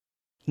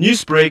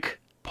Newsbreak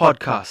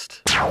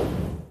podcast.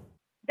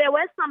 There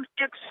was some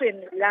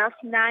action last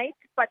night,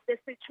 but the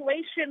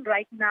situation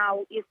right now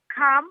is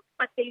calm,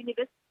 but the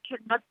university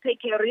cannot take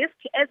a risk.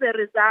 As a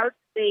result,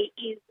 there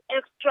is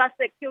extra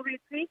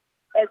security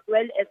as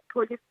well as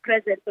police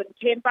presence on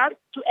campus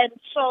to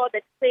ensure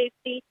that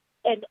safety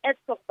and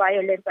acts of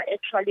violence are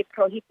actually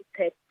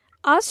prohibited.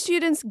 Are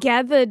students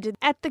gathered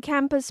at the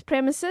campus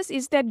premises?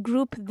 Is that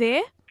group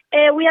there?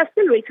 We are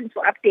still waiting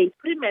for updates.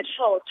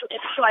 Premature to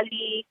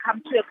actually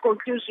come to a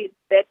conclusion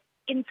that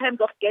in terms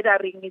of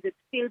gathering, is it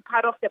still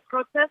part of the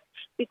process?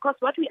 Because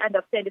what we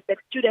understand is that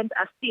students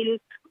are still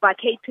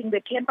vacating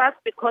the campus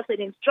because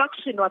an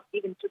instruction was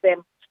given to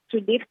them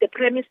to leave the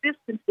premises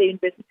since the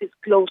university is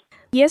closed.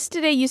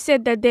 Yesterday you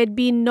said that there'd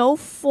been no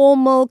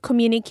formal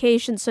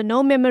communication, so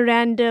no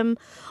memorandum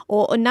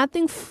or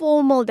nothing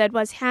formal that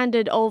was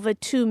handed over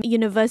to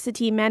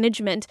university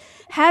management.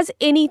 Has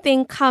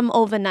anything come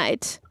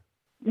overnight?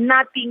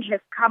 Nothing has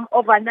come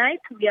overnight.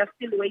 We are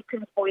still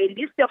waiting for a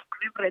list of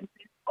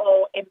grievances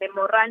or a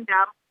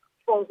memorandum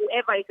for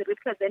whoever is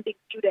representing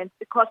students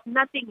because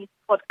nothing is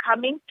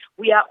forthcoming.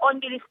 We are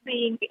only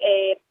seeing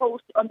a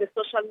post on the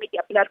social media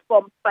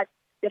platforms, but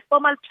the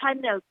formal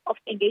channels of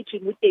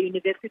engaging with the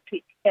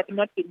university have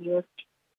not been used.